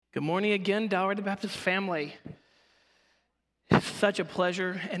Good morning again, Dalrymple Baptist family. It's such a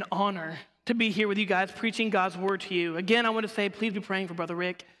pleasure and honor to be here with you guys, preaching God's word to you. Again, I want to say, please be praying for Brother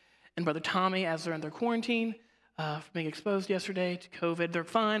Rick and Brother Tommy as they're in their quarantine for being exposed yesterday to COVID. They're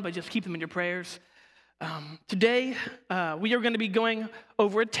fine, but just keep them in your prayers. Today, we are going to be going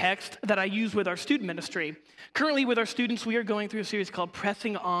over a text that I use with our student ministry. Currently, with our students, we are going through a series called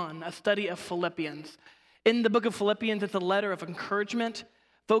Pressing On, a study of Philippians. In the book of Philippians, it's a letter of encouragement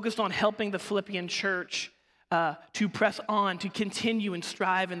focused on helping the Philippian church to press on, to continue and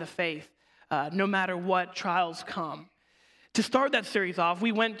strive in the faith, no matter what trials come. To start that series off,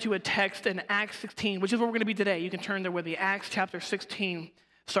 we went to a text in Acts 16, which is where we're going to be today. You can turn there with me, Acts chapter 16,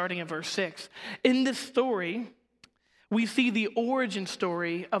 starting in verse 6. In this story, we see the origin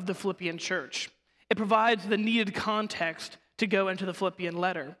story of the Philippian church. It provides the needed context to go into the Philippian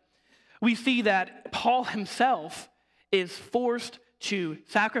letter. We see that Paul himself is forced to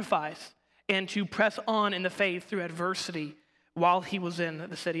sacrifice and to press on in the faith through adversity while he was in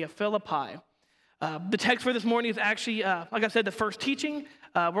the city of Philippi. The text for this morning is actually, like I said, the first teaching.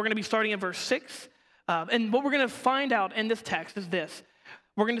 We're going to be starting in verse 6. And what we're going to find out in this text is this.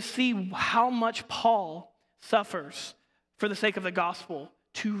 We're going to see how much Paul suffers for the sake of the gospel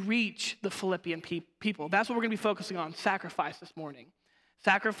to reach the Philippian people. That's what we're going to be focusing on, sacrifice this morning.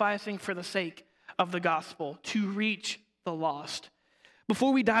 Sacrificing for the sake of the gospel to reach the lost.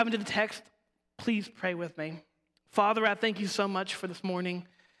 Before we dive into the text, please pray with me. Father, I thank you so much for this morning.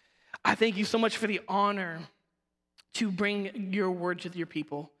 I thank you so much for the honor to bring your word to your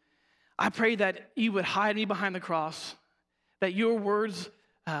people. I pray that you would hide me behind the cross, that your words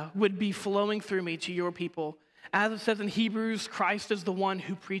would be flowing through me to your people. As it says in Hebrews, Christ is the one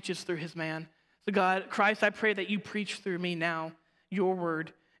who preaches through his man. So God, Christ, I pray that you preach through me now your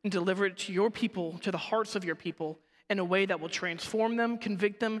word and deliver it to your people, to the hearts of your people, in a way that will transform them,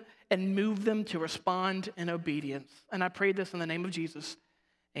 convict them, and move them to respond in obedience. And I pray this in the name of Jesus.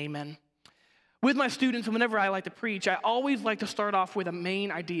 Amen. With my students, and whenever I like to preach, I always like to start off with a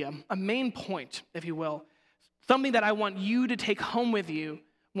main idea, a main point, if you will, something that I want you to take home with you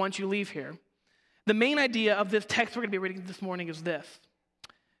once you leave here. The main idea of this text we're going to be reading this morning is this.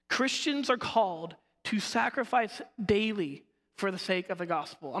 Christians are called to sacrifice daily for the sake of the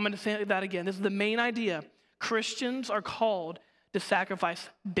gospel. I'm going to say that again. This is the main idea. Christians are called to sacrifice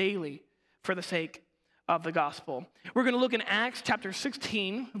daily for the sake of the gospel. We're going to look in Acts chapter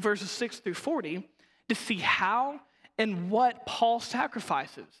 16, verses 6 through 40, to see how and what Paul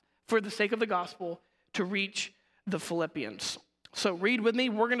sacrifices for the sake of the gospel to reach the Philippians. So read with me.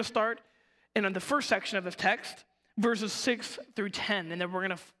 We're going to start in the first section of this text, verses 6 through 10, and then we're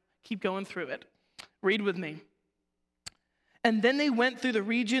going to keep going through it. Read with me. And then they went through the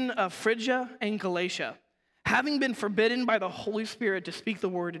region of Phrygia and Galatia, having been forbidden by the Holy Spirit to speak the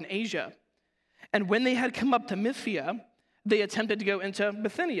word in Asia. And when they had come up to Mysia, they attempted to go into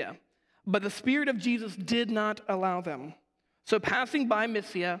Bithynia, but the Spirit of Jesus did not allow them. So passing by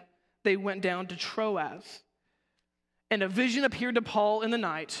Mysia, they went down to Troas. And a vision appeared to Paul in the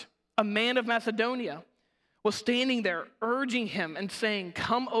night. A man of Macedonia was standing there, urging him and saying,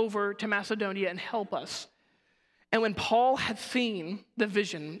 "Come over to Macedonia and help us." And when Paul had seen the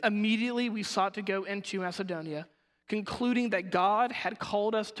vision, immediately we sought to go into Macedonia, concluding that God had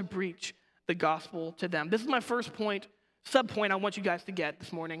called us to preach the gospel to them. This is my first point, sub-point I want you guys to get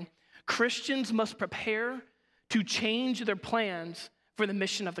this morning. Christians must prepare to change their plans for the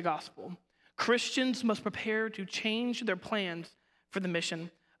mission of the gospel. Christians must prepare to change their plans for the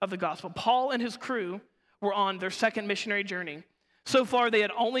mission of the gospel. Paul and his crew were on their second missionary journey. So far, they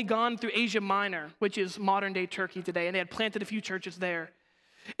had only gone through Asia Minor, which is modern-day Turkey today, and they had planted a few churches there.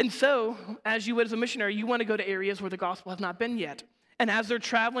 And so, as you would as a missionary, you want to go to areas where the gospel has not been yet. And as they're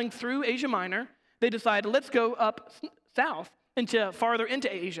traveling through Asia Minor, they decide, let's go up south, farther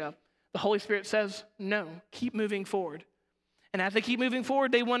into Asia. The Holy Spirit says, no, keep moving forward. And as they keep moving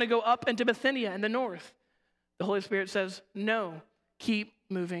forward, they want to go up into Bithynia in the north. The Holy Spirit says, no, keep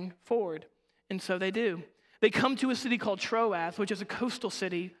moving forward. And so they do. They come to a city called Troas, which is a coastal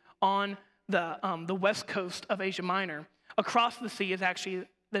city on the west coast of Asia Minor. Across the sea is actually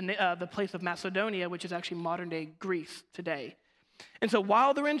the place of Macedonia, which is actually modern-day Greece today. And so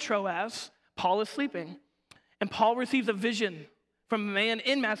while they're in Troas, Paul is sleeping, and Paul receives a vision from a man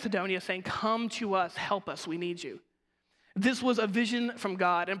in Macedonia saying, "Come to us, help us, we need you." This was a vision from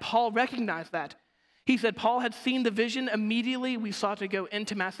God, and Paul recognized that. He said, Paul had seen the vision. Immediately we sought to go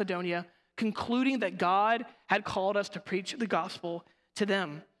into Macedonia, concluding that God had called us to preach the gospel to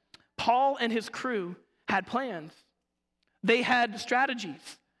them. Paul and his crew had plans. They had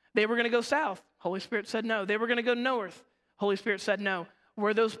strategies. They were going to go south. Holy Spirit said no. They were going to go north. Holy Spirit said no.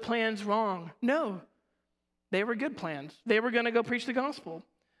 Were those plans wrong? No, they were good plans. They were going to go preach the gospel.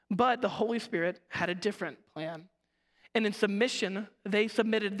 But the Holy Spirit had a different plan. And in submission, they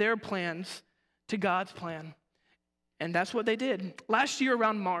submitted their plans to God's plan. And that's what they did. Last year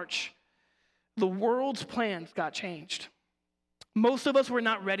around March, the world's plans got changed. Most of us were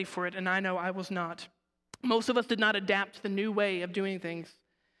not ready for it, and I know I was not. Most of us did not adapt to the new way of doing things.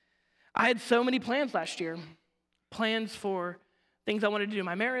 I had so many plans last year. Plans for things I wanted to do in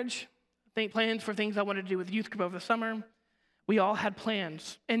my marriage, plans for things I wanted to do with youth group over the summer. We all had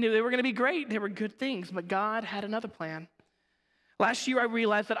plans, and they were going to be great. They were good things, but God had another plan. Last year, I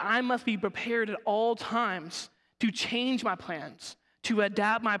realized that I must be prepared at all times to change my plans, to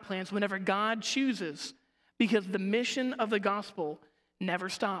adapt my plans whenever God chooses, because the mission of the gospel never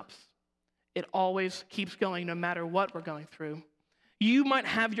stops. It always keeps going no matter what we're going through. You might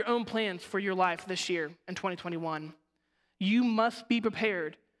have your own plans for your life this year in 2021. You must be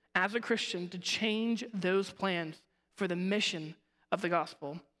prepared as a Christian to change those plans for the mission of the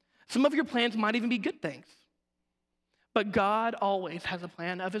gospel. Some of your plans might even be good things, but God always has a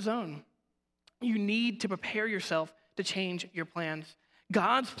plan of his own. You need to prepare yourself to change your plans.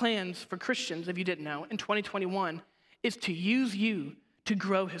 God's plans for Christians, if you didn't know, in 2021 is to use you to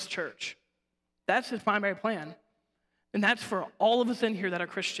grow his church. That's his primary plan. And that's for all of us in here that are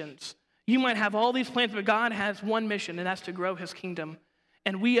Christians. You might have all these plans, but God has one mission, and that's to grow his kingdom.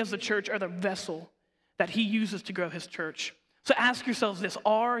 And we as the church are the vessel that he uses to grow his church. So ask yourselves this: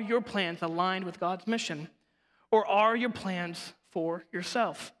 are your plans aligned with God's mission? Or are your plans for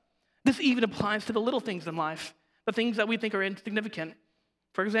yourself? This even applies to the little things in life, the things that we think are insignificant.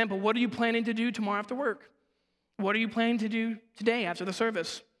 For example, what are you planning to do tomorrow after work? What are you planning to do today after the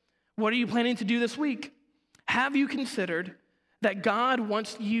service? What are you planning to do this week? Have you considered that God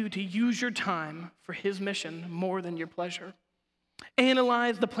wants you to use your time for his mission more than your pleasure?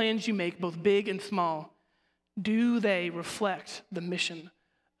 Analyze the plans you make, both big and small. Do they reflect the mission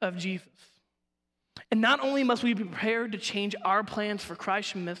of Jesus? And not only must we be prepared to change our plans for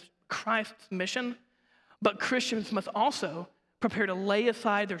Christ's mission, but Christians must also prepare to lay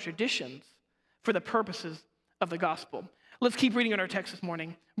aside their traditions for the purposes of the gospel. Let's keep reading in our text this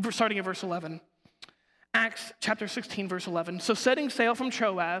morning, starting at verse 11. Acts chapter 16, verse 11. So setting sail from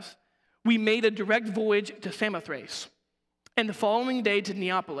Troas, we made a direct voyage to Samothrace, and the following day to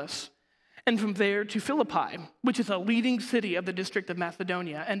Neapolis, and from there to Philippi, which is a leading city of the district of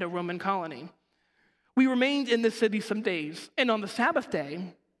Macedonia and a Roman colony. We remained in this city some days, and on the Sabbath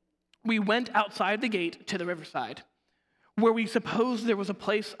day, we went outside the gate to the riverside, where we supposed there was a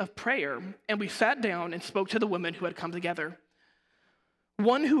place of prayer, and we sat down and spoke to the women who had come together.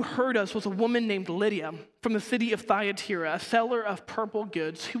 One who heard us was a woman named Lydia from the city of Thyatira, a seller of purple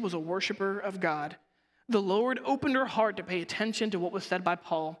goods who was a worshiper of God. The Lord opened her heart to pay attention to what was said by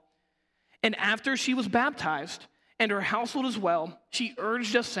Paul. And after she was baptized, and her household as well, she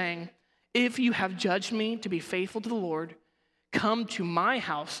urged us, saying, "If you have judged me to be faithful to the Lord, come to my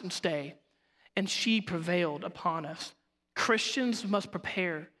house and stay." And she prevailed upon us. Christians must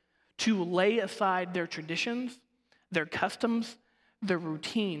prepare to lay aside their traditions, their customs, their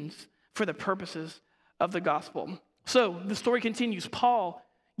routines for the purposes of the gospel. So the story continues. Paul,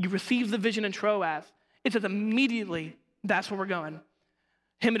 you receive the vision in Troas. It says immediately, that's where we're going.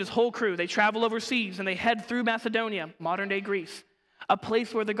 Him and his whole crew, they travel overseas and they head through Macedonia, modern-day Greece, a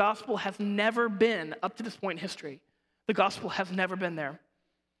place where the gospel has never been up to this point in history. The gospel has never been there.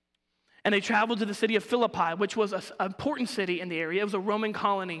 And they traveled to the city of Philippi, which was an important city in the area. It was a Roman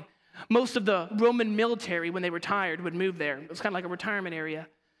colony. Most of the Roman military, when they retired, would move there. It was kind of like a retirement area.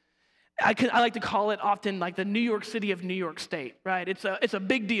 I like to call it often like the New York City of New York State, right? It's a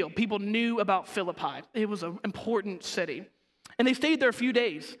big deal. People knew about Philippi. It was an important city. And they stayed there a few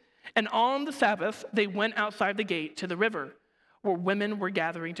days. And on the Sabbath, they went outside the gate to the river where women were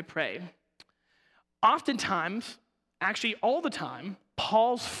gathering to pray. Oftentimes, actually all the time,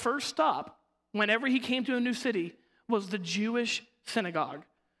 Paul's first stop, whenever he came to a new city, was the Jewish synagogue.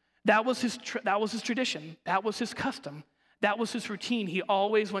 That was his tradition. That was his custom. That was his routine. He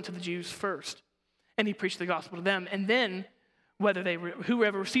always went to the Jews first, and he preached the gospel to them. And then,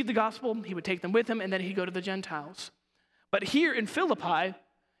 whoever received the gospel, he would take them with him, and then he'd go to the Gentiles. But here in Philippi,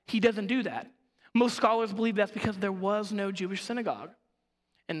 he doesn't do that. Most scholars believe that's because there was no Jewish synagogue.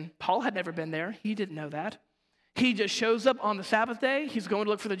 And Paul had never been there. He didn't know that. He just shows up on the Sabbath day. He's going to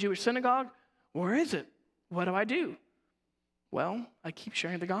look for the Jewish synagogue. Where is it? What do I do? Well, I keep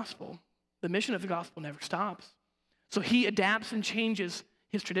sharing the gospel. The mission of the gospel never stops. So he adapts and changes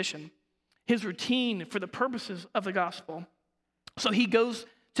his tradition, his routine for the purposes of the gospel. So he goes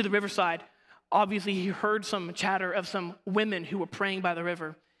to the riverside. Obviously, he heard some chatter of some women who were praying by the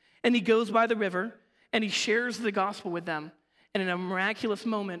river. And he goes by the river, and he shares the gospel with them. And in a miraculous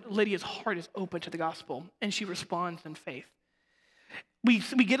moment, Lydia's heart is open to the gospel, and she responds in faith. We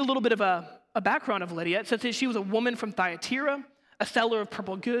get a little bit of a background of Lydia. It says that she was a woman from Thyatira, a seller of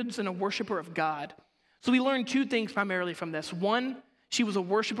purple goods, and a worshiper of God. So we learn two things primarily from this. One, she was a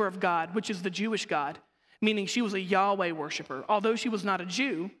worshiper of God, which is the Jewish God, meaning she was a Yahweh worshiper. Although she was not a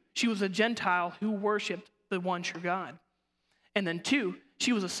Jew, she was a Gentile who worshiped the one true God. And then two,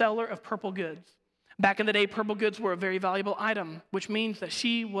 she was a seller of purple goods. Back in the day, purple goods were a very valuable item, which means that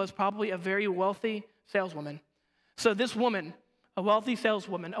she was probably a very wealthy saleswoman. So this woman, a wealthy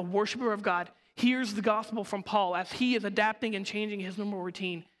saleswoman, a worshiper of God, hears the gospel from Paul as he is adapting and changing his normal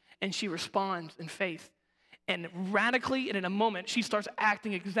routine, and she responds in faith. And radically, and in a moment, she starts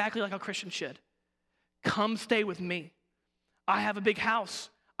acting exactly like a Christian should. Come stay with me. I have a big house.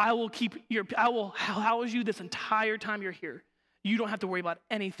 I will house you this entire time you're here. You don't have to worry about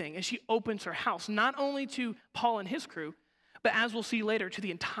anything. And she opens her house, not only to Paul and his crew, but as we'll see later, to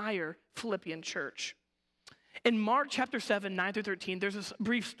the entire Philippian church. In Mark chapter 7, 9 through 13, there's this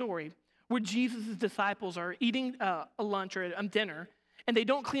brief story where Jesus' disciples are eating a lunch or a dinner, and they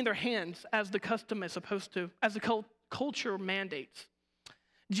don't clean their hands as the custom is supposed to, as the culture mandates.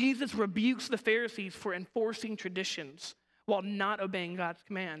 Jesus rebukes the Pharisees for enforcing traditions while not obeying God's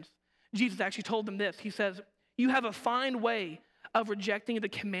commands. Jesus actually told them this. He says, "You have a fine way of rejecting the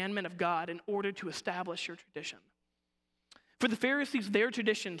commandment of God in order to establish your tradition." For the Pharisees, their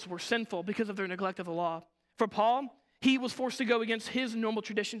traditions were sinful because of their neglect of the law. For Paul, he was forced to go against his normal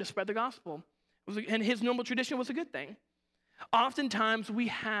tradition to spread the gospel. And his normal tradition was a good thing. Oftentimes, we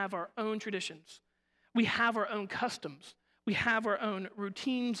have our own traditions. We have our own customs. We have our own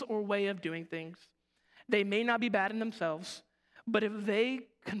routines or way of doing things. They may not be bad in themselves, but if they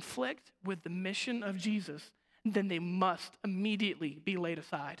conflict with the mission of Jesus, then they must immediately be laid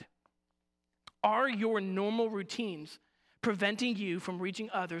aside. Are your normal routines preventing you from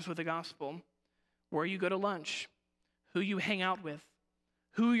reaching others with the gospel? Where you go to lunch, who you hang out with,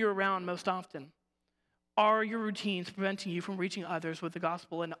 who you're around most often? Are your routines preventing you from reaching others with the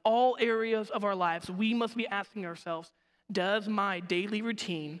gospel? In all areas of our lives, we must be asking ourselves, does my daily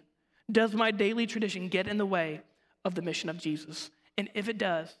routine, does my daily tradition get in the way of the mission of Jesus? And if it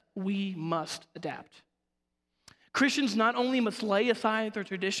does, we must adapt. Christians not only must lay aside their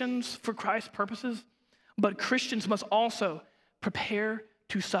traditions for Christ's purposes, but Christians must also prepare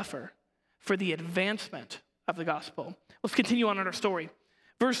to suffer for the advancement of the gospel. Let's continue on in our story.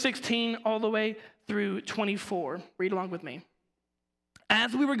 Verse 16 all the way through 24. Read along with me.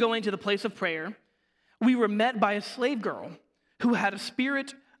 As we were going to the place of prayer, we were met by a slave girl who had a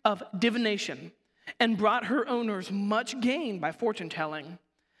spirit of divination and brought her owners much gain by fortune telling.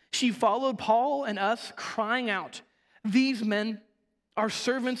 She followed Paul and us, crying out, "These men are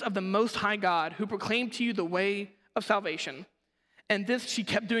servants of the Most High God who proclaim to you the way of salvation." And this she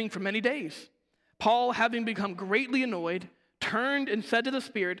kept doing for many days. Paul, having become greatly annoyed, turned and said to the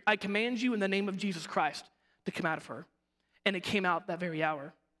spirit, "I command you in the name of Jesus Christ to come out of her." And it came out that very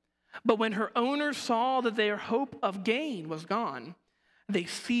hour. But when her owners saw that their hope of gain was gone, they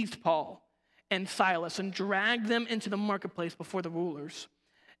seized Paul and Silas and dragged them into the marketplace before the rulers.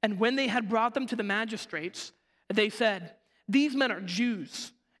 And when they had brought them to the magistrates, they said, "These men are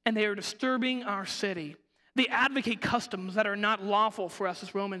Jews, and they are disturbing our city. They advocate customs that are not lawful for us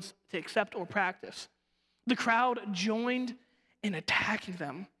as Romans to accept or practice." The crowd joined in attacking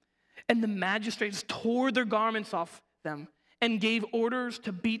them, and the magistrates tore their garments off them and gave orders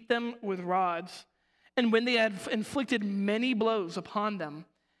to beat them with rods. And when they had inflicted many blows upon them,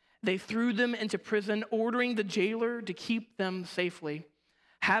 they threw them into prison, ordering the jailer to keep them safely.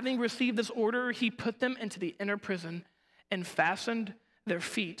 Having received this order, he put them into the inner prison and fastened their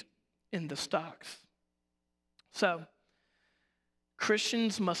feet in the stocks. So,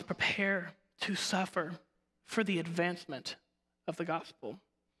 Christians must prepare to suffer for the advancement of the gospel.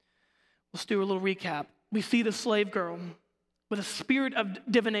 Let's do a little recap. We see the slave girl with a spirit of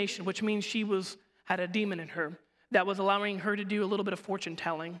divination, which means she had a demon in her that was allowing her to do a little bit of fortune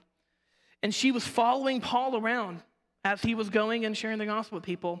telling. And she was following Paul around as he was going and sharing the gospel with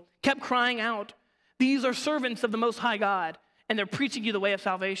people, kept crying out, "These are servants of the Most High God, and they're preaching you the way of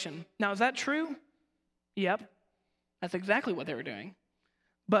salvation." Now, is that true? Yep. That's exactly what they were doing.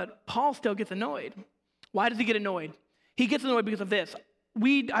 But Paul still gets annoyed. Why does he get annoyed? He gets annoyed because of this.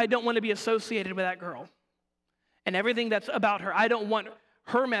 I don't want to be associated with that girl. And everything that's about her, I don't want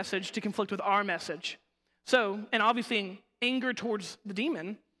her message to conflict with our message. So, and obviously in anger towards the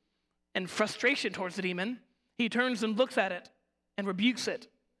demon and frustration towards the demon, he turns and looks at it and rebukes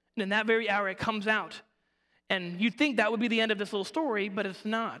it And in that very hour, it comes out. And you'd think that would be the end of this little story, but it's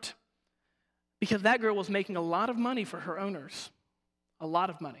not. Because that girl was making a lot of money for her owners. A lot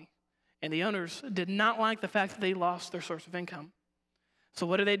of money. And the owners did not like the fact that they lost their source of income. So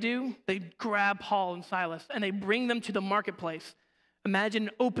what do? They grab Paul and Silas and they bring them to the marketplace. Imagine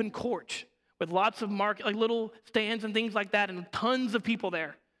an open court with lots of little stands and things like that and tons of people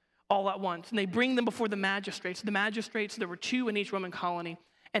there all at once. And they bring them before the magistrates. The magistrates, there were 2 in each Roman colony,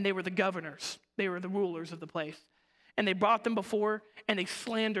 and they were the governors. They were the rulers of the place. And they brought them before and they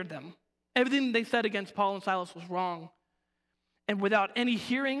slandered them. Everything they said against Paul and Silas was wrong. And without any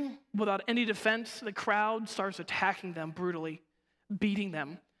hearing, without any defense, the crowd starts attacking them brutally, beating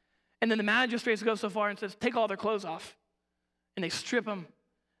them. And then the magistrates go so far and says, take all their clothes off. And they strip them.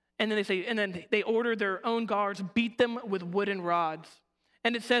 And then they order their own guards, beat them with wooden rods.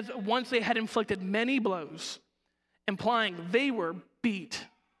 And it says once they had inflicted many blows, implying they were beat.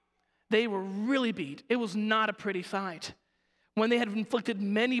 They were really beat. It was not a pretty sight. When they had inflicted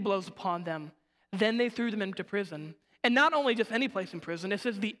many blows upon them, then they threw them into prison. And not only just any place in prison, it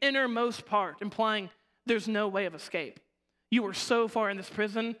says the innermost part, implying there's no way of escape. You were so far in this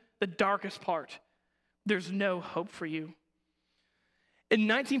prison, the darkest part. There's no hope for you. In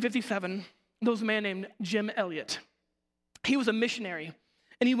 1957, there was a man named Jim Elliot. He was a missionary,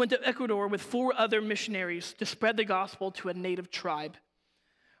 and he went to Ecuador with 4 other missionaries to spread the gospel to a native tribe.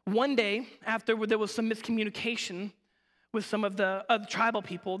 One day, after there was some miscommunication with some of the other tribal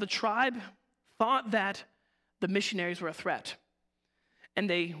people, the tribe thought that the missionaries were a threat. And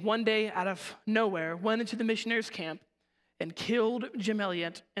they, one day, out of nowhere, went into the missionaries' camp and killed Jim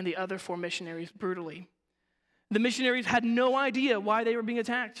Elliot and the other 4 missionaries brutally. The missionaries had no idea why they were being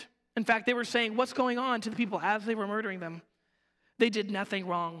attacked. In fact, they were saying, what's going on to the people as they were murdering them? They did nothing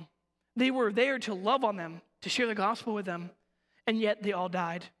wrong. They were there to love on them, to share the gospel with them, and yet they all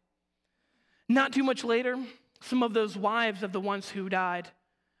died. Not too much later, some of those wives of the ones who died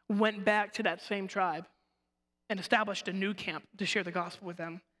went back to that same tribe and established a new camp to share the gospel with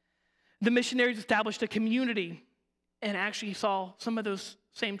them. The missionaries established a community and actually saw some of those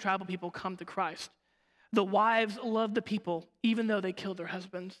same tribal people come to Christ. The wives loved the people, even though they killed their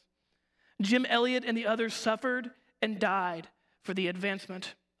husbands. Jim Elliot and the others suffered and died for the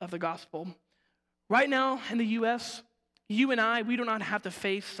advancement of the gospel. Right now in the U.S., you and I, we do not have to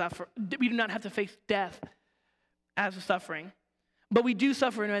face death as a suffering, but we do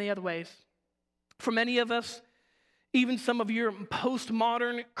suffer in many other ways. For many of us, even some of your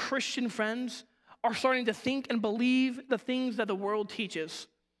postmodern Christian friends are starting to think and believe the things that the world teaches.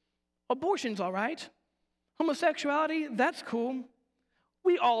 Abortion's all right. Homosexuality, that's cool.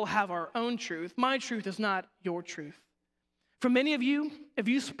 We all have our own truth. My truth is not your truth. For many of you, if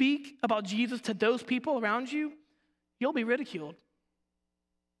you speak about Jesus to those people around you, you'll be ridiculed.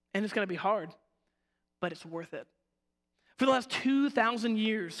 And it's going to be hard, but it's worth it. For the last 2,000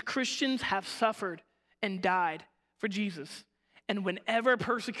 years, Christians have suffered and died for Jesus. And whenever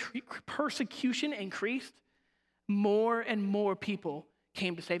persecution increased, more and more people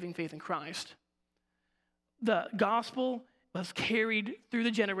came to saving faith in Christ. The gospel was carried through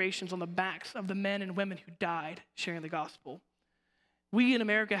the generations on the backs of the men and women who died sharing the gospel. We in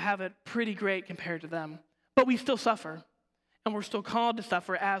America have it pretty great compared to them, but we still suffer, and we're still called to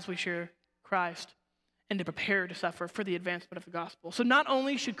suffer as we share Christ and to prepare to suffer for the advancement of the gospel. So not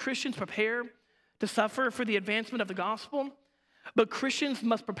only should Christians prepare to suffer for the advancement of the gospel, but Christians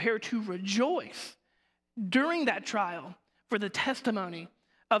must prepare to rejoice during that trial for the testimony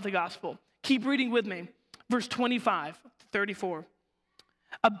of the gospel. Keep reading with me. Verse 25 to 34.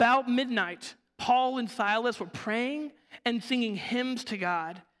 About midnight, Paul and Silas were praying and singing hymns to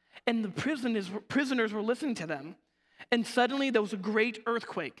God, and the prisoners were listening to them. And suddenly there was a great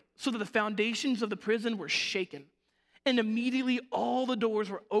earthquake, so that the foundations of the prison were shaken. And immediately all the doors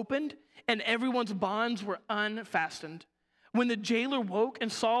were opened, and everyone's bonds were unfastened. When the jailer woke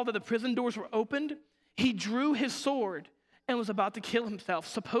and saw that the prison doors were opened, he drew his sword and was about to kill himself,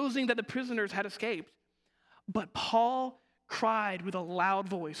 supposing that the prisoners had escaped. But Paul cried with a loud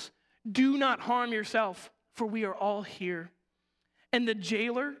voice, "Do not harm yourself, for we are all here." And the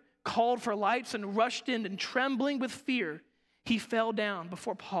jailer called for lights and rushed in, and trembling with fear, he fell down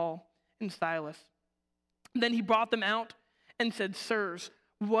before Paul and Silas. Then he brought them out and said, "Sirs,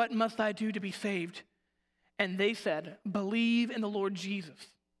 what must I do to be saved?" And they said, "Believe in the Lord Jesus,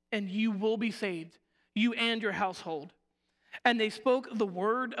 and you will be saved, you and your household." And they spoke the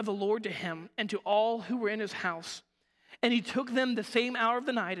word of the Lord to him and to all who were in his house. And he took them the same hour of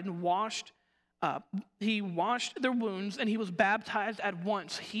the night and he washed their wounds, and he was baptized at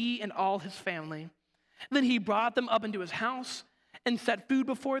once, he and all his family. Then he brought them up into his house, and set food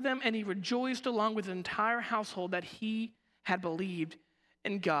before them, and he rejoiced along with his entire household that he had believed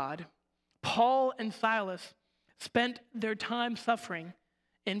in God. Paul and Silas spent their time suffering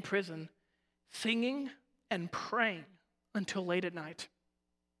in prison, singing and praying until late at night.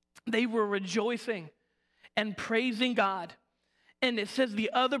 They were rejoicing and praising God. And it says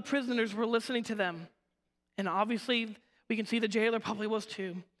the other prisoners were listening to them. And obviously, we can see the jailer probably was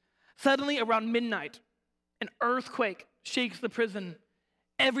too. Suddenly, around midnight, an earthquake shakes the prison.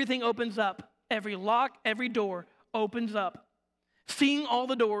 Everything opens up. Every lock, every door opens up. Seeing all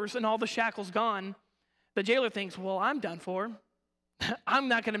the doors and all the shackles gone, the jailer thinks, well, I'm done for. I'm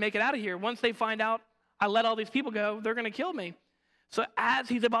not going to make it out of here. Once they find out I let all these people go, they're going to kill me. So as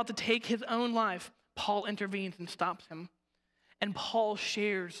he's about to take his own life, Paul intervenes and stops him. And Paul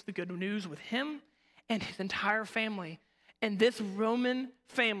shares the good news with him and his entire family. And this Roman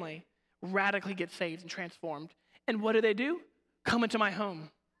family radically gets saved and transformed. And what do? Come into my home.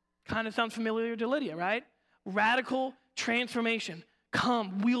 Kind of sounds familiar to Lydia, right? Radical transformation.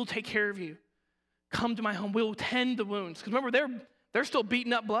 Come, we'll take care of you. Come to my home. We'll tend the wounds. Because remember, they're still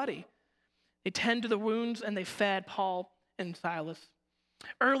beaten up bloody. They tend to the wounds and they fed Paul and Silas.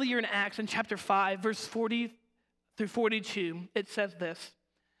 Earlier in Acts, in chapter 5, verse 40 through 42, it says this.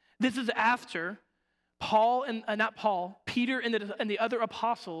 This is after Peter and the other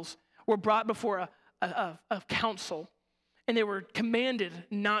apostles were brought before a council, and they were commanded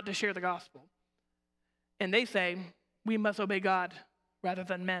not to share the gospel. And they say, we must obey God rather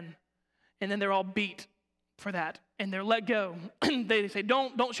than men. And then they're all beat for that, and they're let go. They say,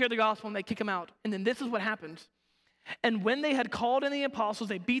 don't share the gospel, and they kick them out. And then this is what happens. And when they had called in the apostles,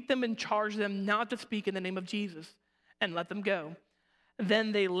 they beat them and charged them not to speak in the name of Jesus, and let them go.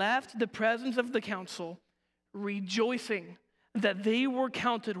 Then they left the presence of the council, rejoicing that they were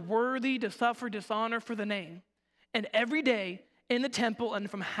counted worthy to suffer dishonor for the name. And every day in the temple and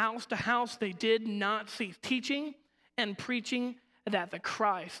from house to house, they did not cease teaching and preaching that the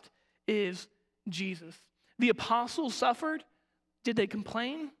Christ is Jesus. The apostles suffered. Did they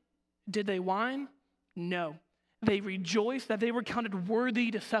complain? Did they whine? No. They rejoiced that they were counted worthy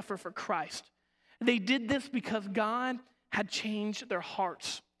to suffer for Christ. They did this because God had changed their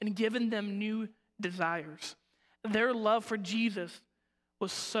hearts and given them new desires. Their love for Jesus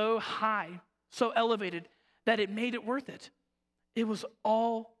was so high, so elevated, that it made it worth it. It was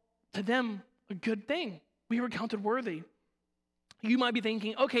all, to them, a good thing. We were counted worthy. You might be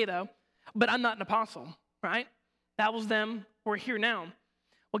thinking, okay, though, but I'm not an apostle, right? That was them. We're here now.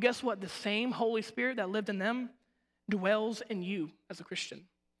 Well, guess what? The same Holy Spirit that lived in them dwells in you as a Christian.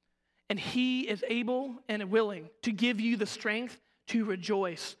 And he is able and willing to give you the strength to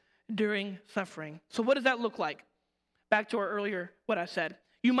rejoice during suffering. So what does that look like? Back to our earlier, what I said.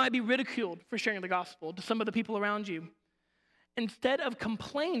 You might be ridiculed for sharing the gospel to some of the people around you. Instead of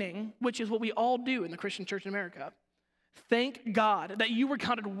complaining, which is what we all do in the Christian church in America, thank God that you were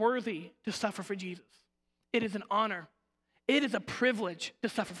counted worthy to suffer for Jesus. It is an honor. It is a privilege to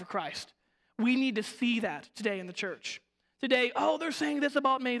suffer for Christ. We need to see that today in the church. Today, they're saying this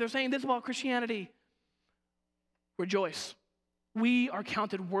about me. They're saying this about Christianity. Rejoice. We are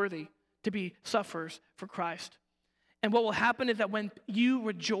counted worthy to be sufferers for Christ. And what will happen is that when you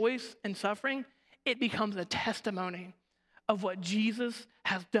rejoice in suffering, it becomes a testimony of what Jesus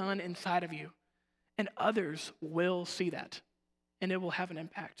has done inside of you. And others will see that, and it will have an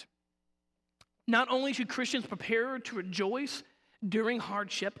impact. Not only should Christians prepare to rejoice during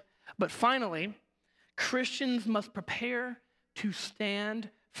hardship, but finally, Christians must prepare to stand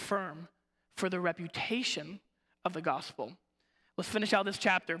firm for the reputation of the gospel. Let's finish out this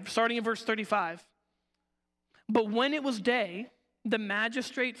chapter, starting in verse 35. But when it was day, the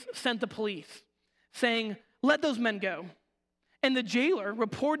magistrates sent the police, saying, "Let those men go." And the jailer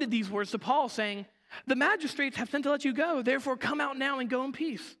reported these words to Paul, saying, "The magistrates have sent to let you go. Therefore, come out now and go in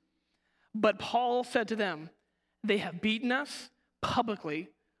peace." But Paul said to them, "They have beaten us publicly,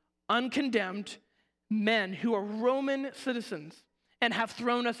 uncondemned men who are Roman citizens, and have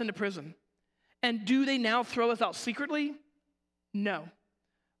thrown us into prison. And do they now throw us out secretly? No.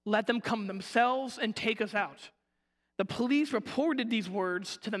 Let them come themselves and take us out." The police reported these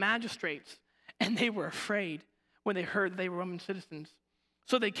words to the magistrates, and they were afraid when they heard they were Roman citizens.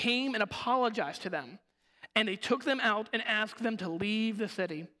 So they came and apologized to them, and they took them out and asked them to leave the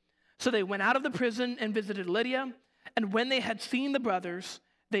city. So they went out of the prison and visited Lydia, and when they had seen the brothers,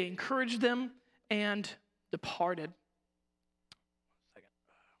 they encouraged them and departed.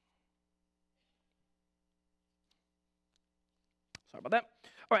 Sorry about that.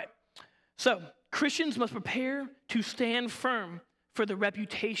 All right. So Christians must prepare to stand firm for the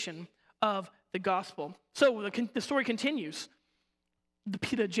reputation of the gospel. So the story continues.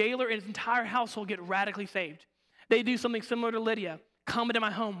 The jailer and his entire household get radically saved. They do something similar to Lydia. Come into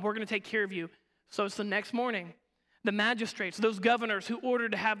my home. We're going to take care of you. So it's the next morning. The magistrates, those governors who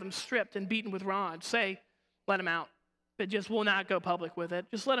ordered to have them stripped and beaten with rods, say, let him out. But just will not go public with it.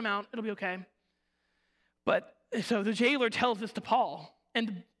 Just let him out. It'll be okay. But so the jailer tells this to Paul.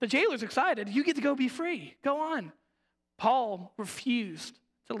 And the jailer's excited. You get to go be free. Go on. Paul refused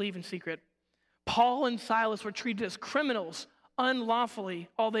to leave in secret. Paul and Silas were treated as criminals unlawfully,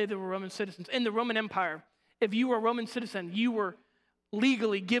 although they were Roman citizens. In the Roman Empire, if you were a Roman citizen, you were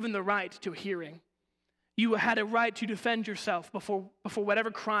legally given the right to a hearing. You had a right to defend yourself before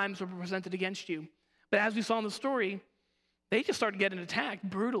whatever crimes were presented against you. But as we saw in the story, they just started getting attacked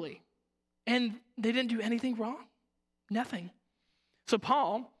brutally. And they didn't do anything wrong. Nothing. So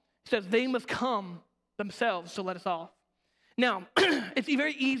Paul says they must come themselves to let us off. Now, it's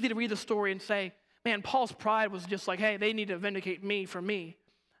very easy to read the story and say, man, Paul's pride was just like, hey, they need to vindicate me for me.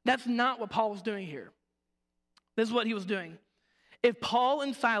 That's not what Paul was doing here. This is what he was doing. If Paul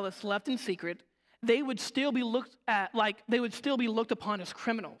and Silas left in secret, they would still be looked upon as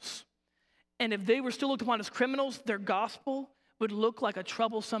criminals. And if they were still looked upon as criminals, their gospel would look like a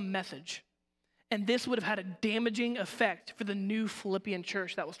troublesome message. And this would have had a damaging effect for the new Philippian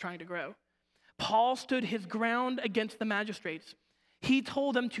church that was trying to grow. Paul stood his ground against the magistrates. He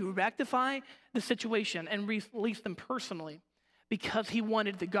told them to rectify the situation and release them personally because he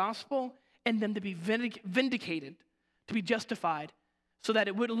wanted the gospel and them to be vindicated, to be justified, so that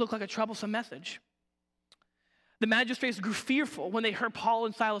it wouldn't look like a troublesome message. The magistrates grew fearful when they heard Paul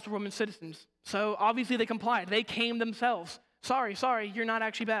and Silas were Roman citizens. So obviously they complied. They came themselves. Sorry, you're not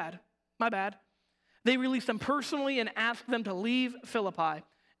actually bad. My bad. They released them personally and asked them to leave Philippi.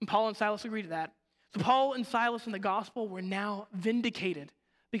 And Paul and Silas agreed to that. So Paul and Silas in the gospel were now vindicated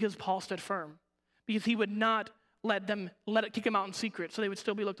because Paul stood firm. Because he would not let it kick them out in secret, so they would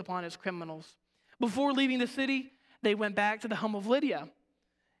still be looked upon as criminals. Before leaving the city, they went back to the home of Lydia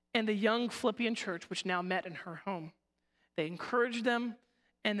and the young Philippian church, which now met in her home. They encouraged them,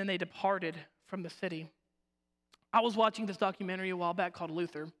 and then they departed from the city. I was watching this documentary a while back called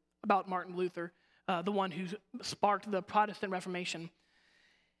Luther, about Martin Luther, the one who sparked the Protestant Reformation.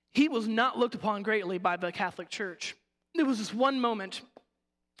 He was not looked upon greatly by the Catholic Church. There was this one moment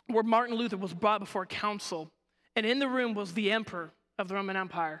where Martin Luther was brought before a council, and in the room was the emperor of the Roman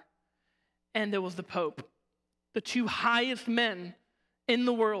Empire, and there was the Pope, the two highest men in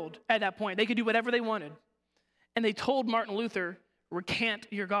the world at that point. They could do whatever they wanted. And they told Martin Luther, recant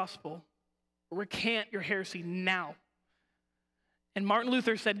your gospel, recant your heresy now. And Martin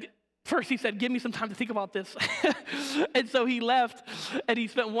Luther said, first he said, give me some time to think about this. And so he left, and he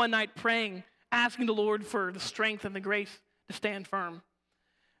spent one night praying, asking the Lord for the strength and the grace to stand firm.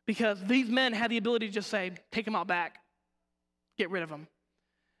 Because these men had the ability to just say, take them out back, get rid of them.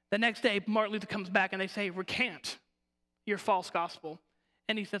 The next day, Martin Luther comes back, and they say, recant your false gospel.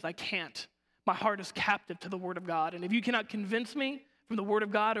 And he says, I can't. My heart is captive to the word of God. And if you cannot convince me from the word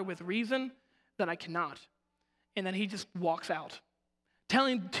of God or with reason, then I cannot. And then he just walks out,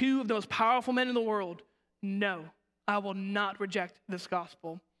 telling two of the most powerful men in the world, no, I will not reject this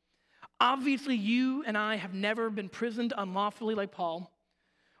gospel. Obviously, you and I have never been imprisoned unlawfully like Paul,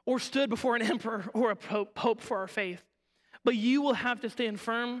 or stood before an emperor or a pope for our faith. But you will have to stand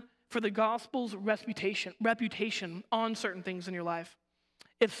firm for the gospel's reputation on certain things in your life.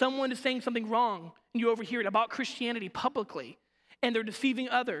 If someone is saying something wrong and you overhear it about Christianity publicly and they're deceiving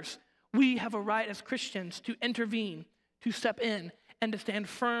others, we have a right as Christians to intervene, to step in, and to stand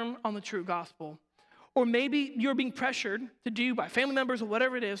firm on the true gospel. Or maybe you're being pressured to do by family members or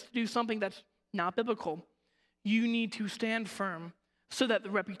whatever it is to do something that's not biblical. You need to stand firm so that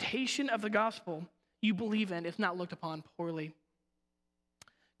the reputation of the gospel you believe in is not looked upon poorly.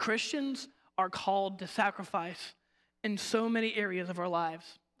 Christians are called to sacrifice in so many areas of our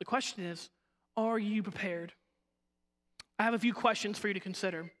lives. The question is, are you prepared? I have a few questions for you to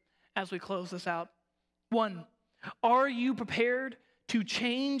consider as we close this out. 1, are you prepared to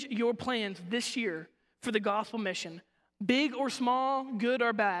change your plans this year for the gospel mission? Big or small, good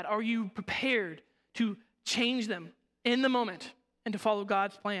or bad, are you prepared to change them in the moment and to follow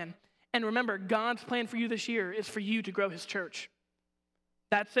God's plan? And remember, God's plan for you this year is for you to grow his church.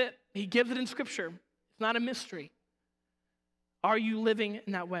 That's it. He gives it in Scripture. It's not a mystery. Are you living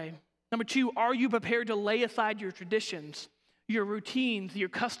in that way? Number 2, are you prepared to lay aside your traditions, your routines, your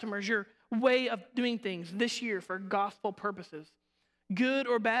customers, your way of doing things this year for gospel purposes? Good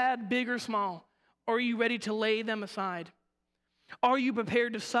or bad, big or small, are you ready to lay them aside? Are you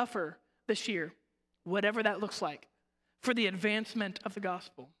prepared to suffer this year, whatever that looks like, for the advancement of the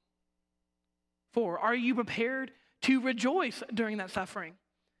gospel? 4, are you prepared to rejoice during that suffering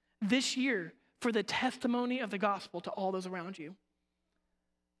this year for the testimony of the gospel to all those around you?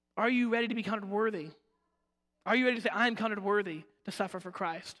 Are you ready to be counted worthy? Are you ready to say, I'm counted worthy to suffer for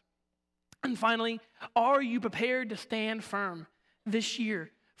Christ? And finally, are you prepared to stand firm this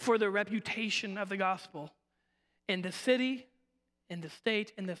year for the reputation of the gospel in this city, in this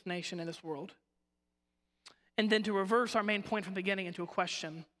state, in this nation, in this world? And then to reverse our main point from the beginning into a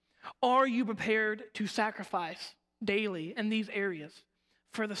question, are you prepared to sacrifice daily in these areas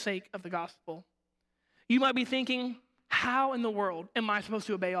for the sake of the gospel? You might be thinking, how in the world am I supposed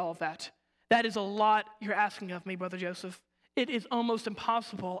to obey all of that? That is a lot you're asking of me, Brother Joseph. It is almost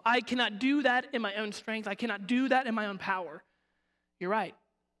impossible. I cannot do that in my own strength. I cannot do that in my own power. You're right.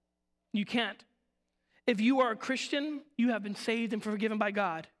 You can't. If you are a Christian, you have been saved and forgiven by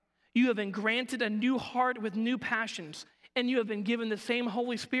God. You have been granted a new heart with new passions, and you have been given the same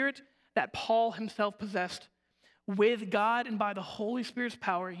Holy Spirit that Paul himself possessed. With God and by the Holy Spirit's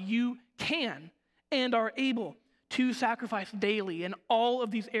power, you can and are able to sacrifice daily in all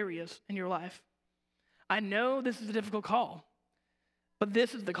of these areas in your life. I know this is a difficult call, but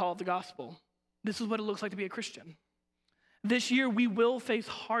this is the call of the gospel. This is what it looks like to be a Christian. This year, we will face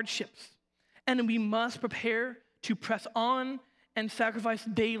hardships, and we must prepare to press on and sacrifice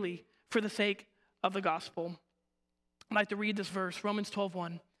daily for the sake of the gospel. I'd like to read this verse, Romans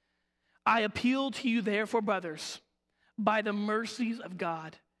 12:1. I appeal to you, therefore, brothers, by the mercies of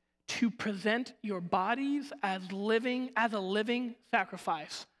God, to present your bodies as a living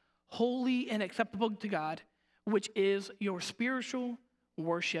sacrifice, holy and acceptable to God, which is your spiritual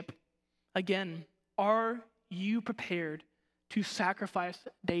worship. Again, are you prepared to sacrifice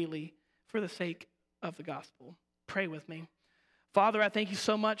daily for the sake of the gospel? Pray with me. Father, I thank you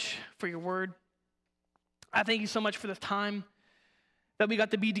so much for your word. I thank you so much for this time that we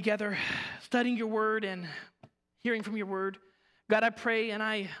got to be together, studying your word and hearing from your word. God, I pray and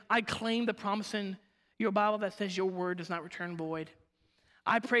I claim the promise in your Bible that says your word does not return void.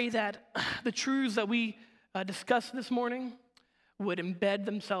 I pray that the truths that we discussed this morning would embed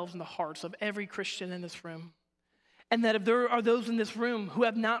themselves in the hearts of every Christian in this room. And that if there are those in this room who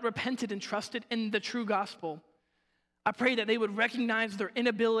have not repented and trusted in the true gospel, I pray that they would recognize their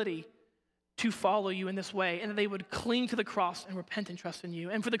inability to follow you in this way, and that they would cling to the cross and repent and trust in you.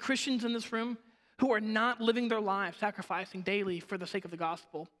 And for the Christians in this room who are not living their lives sacrificing daily for the sake of the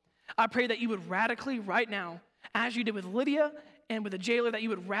gospel, I pray that you would radically, right now, as you did with Lydia and with the jailer, that you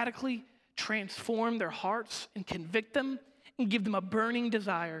would radically transform their hearts and convict them and give them a burning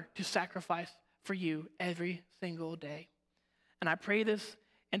desire to sacrifice for you every single day. And I pray this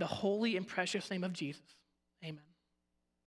in the holy and precious name of Jesus.